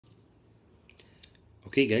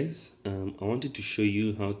Okay guys, I wanted to show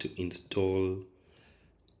you how to install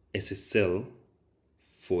SSL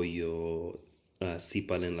for your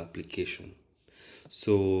Cpanel application.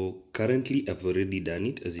 So currently I've already done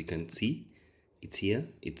it. As you can see, it's here.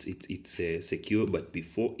 It's secure, but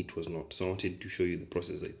before it was not. So I wanted to show you the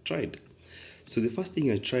process I tried. So the first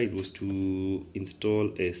thing I tried was to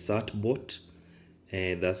install a SAT-bot.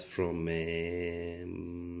 That's from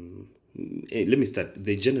let me start.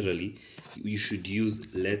 Generally, you should use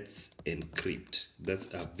Let's Encrypt. That's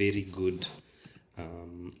a very good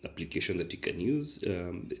application that you can use.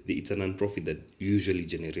 It's a non-profit that usually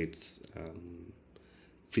generates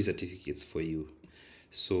free certificates for you.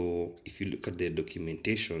 So if you look at the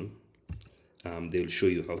documentation, they will show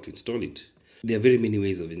you how to install it. There are very many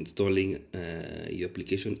ways of installing your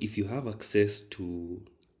application. If you have access to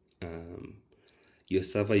your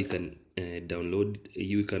server, you can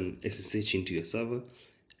you can SSH into your server,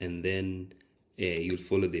 and then you'll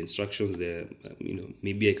follow the instructions there.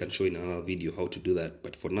 Maybe I can show in another video how to do that,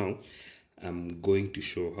 but for now I'm going to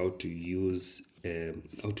show how to use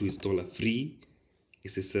how to install a free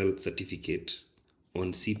SSL certificate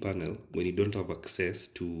on Cpanel when you don't have access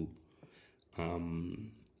to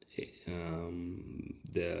when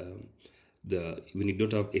you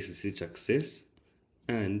don't have SSH access,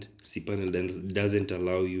 and Cpanel doesn't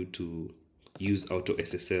allow you to use auto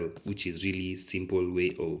SSL, which is really simple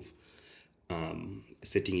way of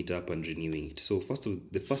setting it up and renewing it. So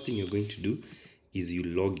the first thing you're going to do is you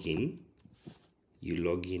log in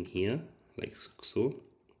here like so,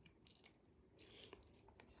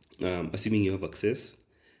 assuming you have access,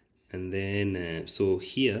 and then so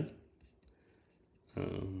here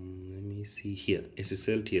let me see here,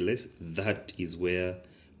 SSL TLS, that is where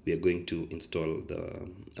we are going to install the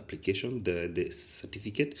application, the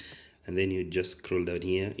certificate. And then you just scroll down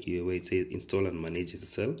here where it says install and manage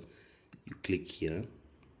SSL. You click here.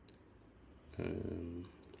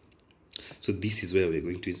 So this is where we're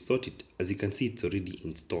going to install it. As you can see, it's already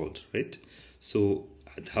installed, right? So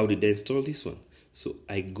how did I install this one? So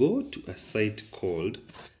I go to a site called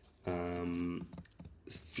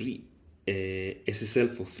free SSL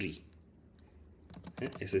for free.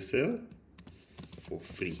 SSL for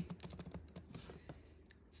free.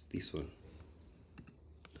 This one,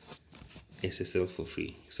 SSL for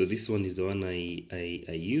free. So this one is the one I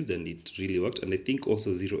used, and it really worked. And I think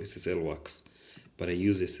also Zero SSL works, but I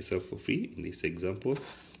use SSL for free in this example.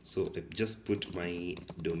 So I just put my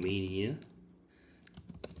domain here.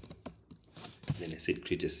 Then I said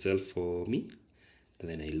create SSL for me, and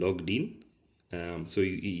then I logged in. So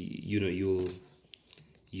you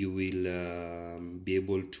will be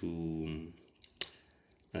able to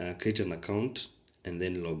create an account and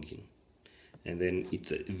then log in, and then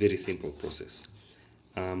it's a very simple process.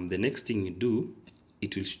 The next thing you do,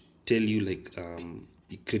 it will tell you like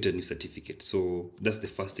you create a new certificate. So that's the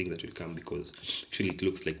first thing that will come, because actually it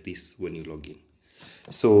looks like this when you log in.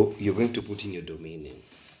 So you're going to put in your domain name.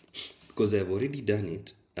 Because I've already done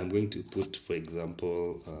it, I'm going to put, for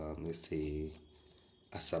example, let's say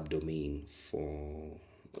a subdomain for,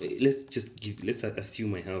 let's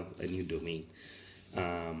assume I have a new domain,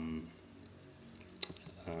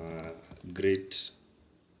 great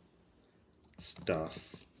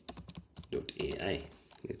stuff.ai.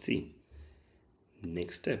 Let's see.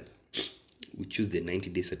 Next step, we choose the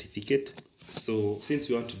 90-day certificate. So since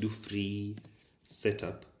we want to do free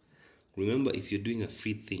setup, remember, if you're doing a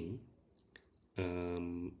free thing,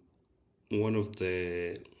 one of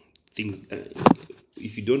the things,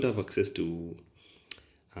 if you don't have access to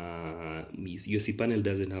your Cpanel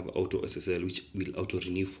doesn't have auto SSL, which will auto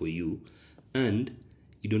renew for you, and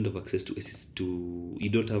you don't have access to you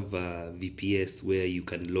don't have VPS where you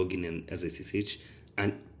can log in and as SSH,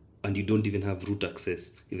 and you don't even have root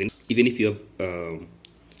access. Even if you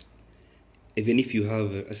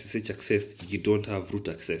have SSH access, you don't have root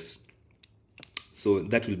access. So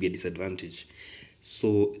that will be a disadvantage.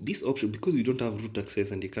 So this option, because you don't have root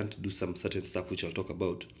access and you can't do some certain stuff which I'll talk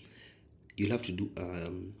about, you'll have to do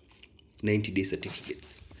 90-day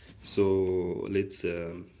certificates. So let's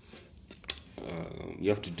you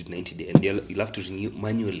have to do 90 days, and you'll have to renew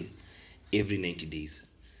manually every 90 days.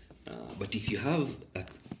 But if you have a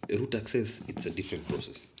root access, it's a different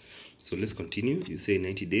process. So let's continue. You say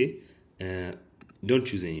 90-day. Don't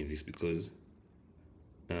choose any of this, because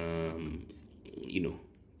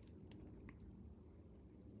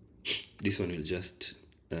this one will just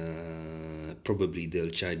probably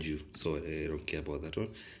they'll charge you, so I don't care about that one.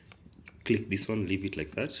 Click this one, leave it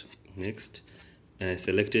like that. Next,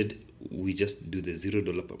 selected, we just do the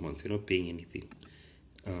 $0 per month. You're not paying anything.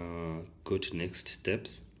 Go to next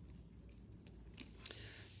steps.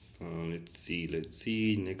 Let's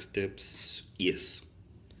see next steps. Yes,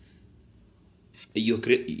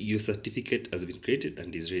 your certificate has been created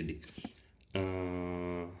and is ready,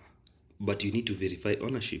 but you need to verify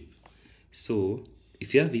ownership. So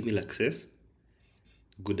if you have email access,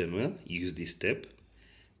 good and well, use this step.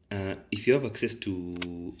 If you have access to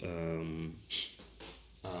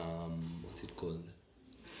what's it called,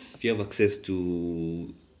 if you have access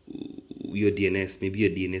to your DNS, maybe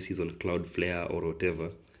your DNS is on Cloudflare or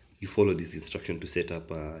whatever, you follow this instruction to set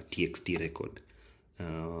up a TXT record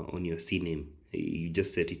on your CNAME. You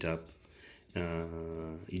just set it up.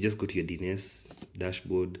 You just go to your DNS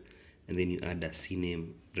dashboard and then you add a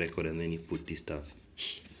CNAME record and then you put this stuff.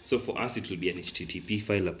 So for us, it will be an HTTP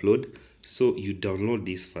file upload. So you download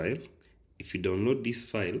this file. If you download this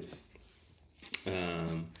file,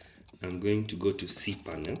 I'm going to go to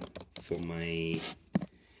Cpanel for my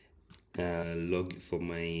for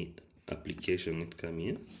my application. Let's come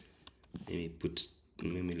here. Let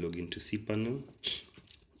me log into Cpanel.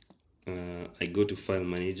 I go to File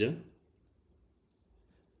Manager.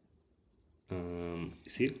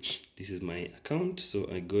 See, this is my account. So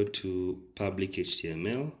I go to Public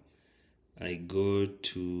HTML. I go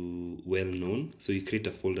to Well Known. So you create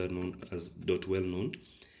a folder known as .wellknown,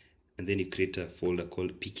 and then you create a folder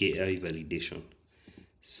called PKI validation.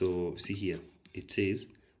 So see here, it says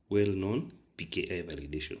Well Known PKI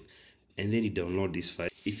validation, and then you download this file.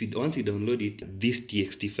 Once you download it, this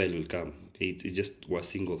TXT file will come. It's just one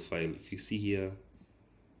single file. If you see here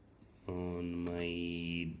on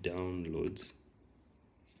my downloads,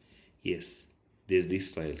 yes, there's this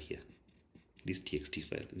file here, this TXT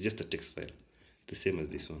file. It's just a text file, the same as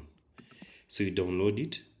this one. So you download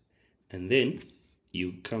it, and then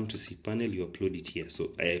you come to Cpanel, you upload it here.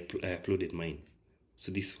 So I uploaded mine.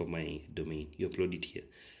 So this is for my domain. You upload it here,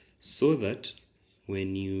 so that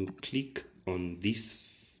when you click on this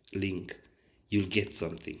link, you'll get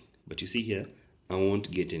something. But you see here, I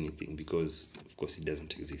won't get anything because of course it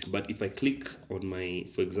doesn't exist. But if I click on my,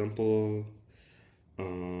 for example,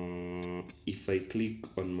 if I click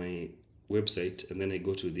on my website and then I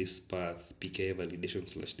go to this path, PKI validation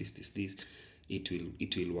 / this,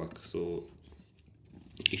 it will work. So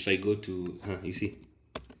if I go to, you see,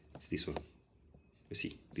 it's this one. You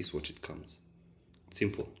see, this is what it comes.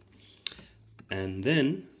 Simple. And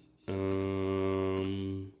then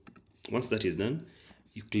once that is done,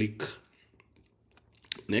 you click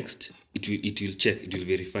next. It will check, it will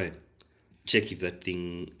verify, check if that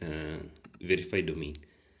thing verify domain.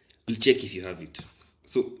 We'll check if you have it.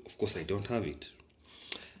 So of course I don't have it.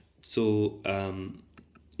 So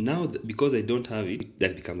now because I don't have it,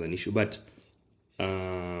 that becomes an issue. But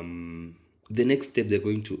the next step, they're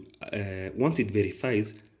going to once it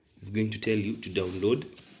verifies, it's going to tell you to download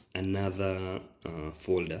another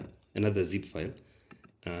folder, another zip file.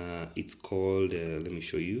 It's called let me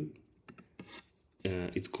show you.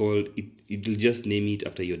 It's called, it will just name it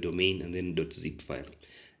after your domain and then .zip file.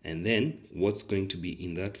 And then what's going to be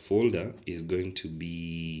in that folder is going to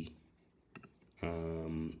be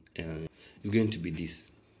it's going to be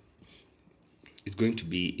this. It's going to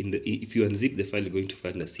be in the, if you unzip the file, you're going to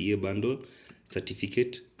find a CA bundle,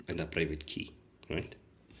 certificate, and a private key, right?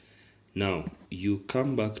 Now you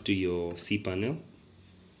come back to your Cpanel,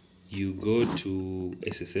 you go to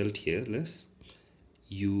SSL TLS,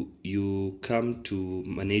 you come to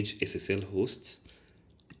manage SSL hosts,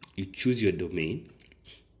 you choose your domain.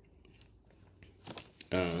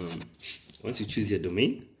 Once you choose your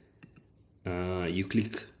domain, you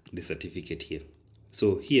click the certificate here.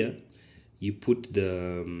 So here you put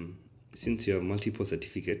the since you have multiple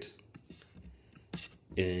certificates,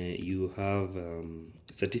 you have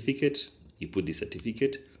certificate, you put the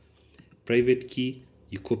certificate, private key,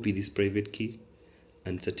 you copy this private key,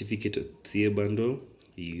 and certificate of CA bundle,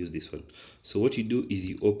 you use this one. So what you do is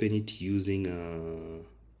you open it using a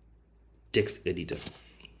text editor.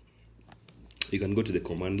 You can go to the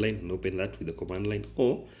command line and open that with the command line,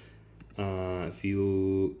 or if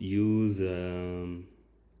you use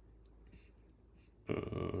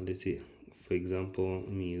let's see, for example,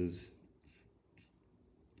 let me use,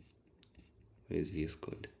 where's VS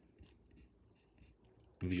Code,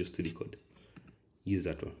 Visual Studio Code, use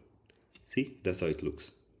that one. See, that's how it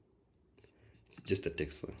looks. It's just a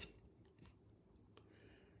text file.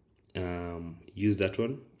 Use that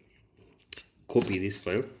one, copy this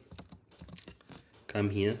file, come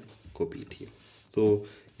here, copy it here. So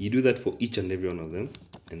you do that for each and every one of them,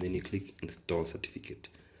 and then you click install certificate,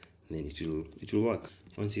 and then it will work.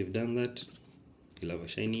 Once you've done that, you'll have a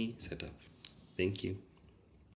shiny setup. Thank you.